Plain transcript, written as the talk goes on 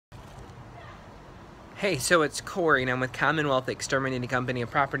Hey, so it's Corey, and I'm with Commonwealth Exterminating Company. A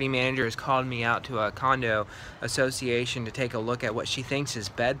property manager has called me out to a condo association to take a look at what she thinks is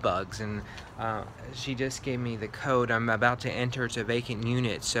bed bugs, and she just gave me the code. I'm about to enter. It's a vacant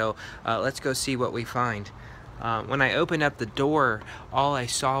unit, so let's go see what we find. When I opened up the door, all I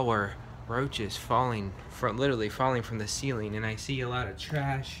saw were roaches literally falling from the ceiling, and I see a lot of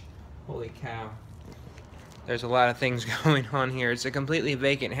trash. Holy cow. There's a lot of things going on here. It's a completely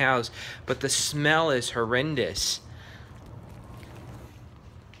vacant house, but the smell is horrendous.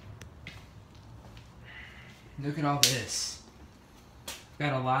 Look at all this.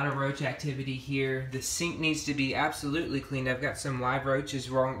 Got a lot of roach activity here. The sink needs to be absolutely cleaned. I've got some live roaches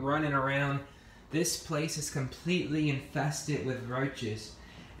running around. This place is completely infested with roaches.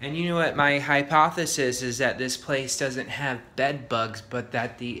 And you know what, my hypothesis is that this place doesn't have bed bugs, but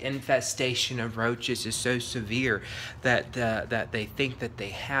that the infestation of roaches is so severe that they think that they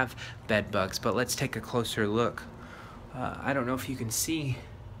have bed bugs. But let's take a closer look. I don't know if you can see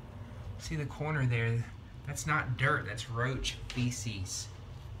the corner there. That's not dirt, that's roach feces.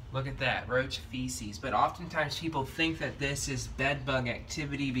 Look at that, roach feces. But oftentimes people think that this is bed bug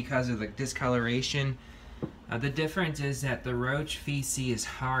activity because of the discoloration. The difference is that the roach feces is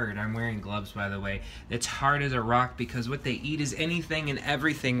hard. I'm wearing gloves, by the way. It's hard as a rock because what they eat is anything and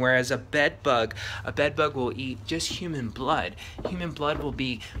everything, whereas a bed bug will eat just human blood. Human blood will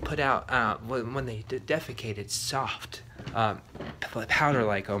be put out when they defecate. It's soft,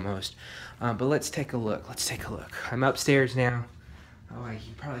 powder-like almost. But let's take a look. Let's take a look. I'm upstairs now. Oh,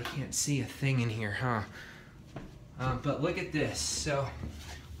 you probably can't see a thing in here, huh? But look at this. So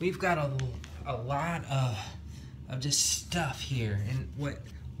we've got a lot of just stuff here, and what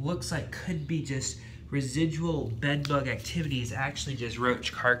looks like could be just residual bed bug activity is actually just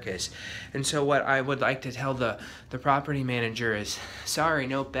roach carcass. And so what I would like to tell the property manager is, sorry,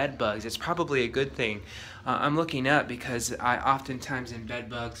 no bed bugs. It's probably a good thing. I'm looking up because I oftentimes in bed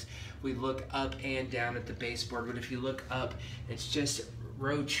bugs we look up and down at the baseboard, but if you look up, it's just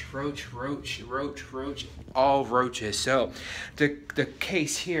roach, all roaches. So the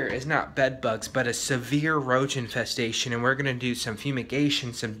case here is not bed bugs, but a severe roach infestation, and we're going to do some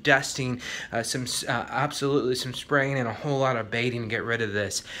fumigation, some dusting, absolutely some spraying, and a whole lot of baiting to get rid of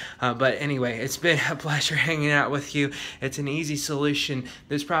this. But anyway, it's been a pleasure hanging out with you. It's an easy solution.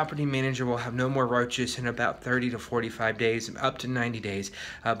 This property manager will have no more roaches in about 30 to 45 days, up to 90 days,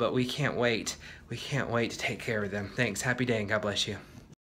 but we can't wait. We can't wait to take care of them. Thanks. Happy day, and God bless you.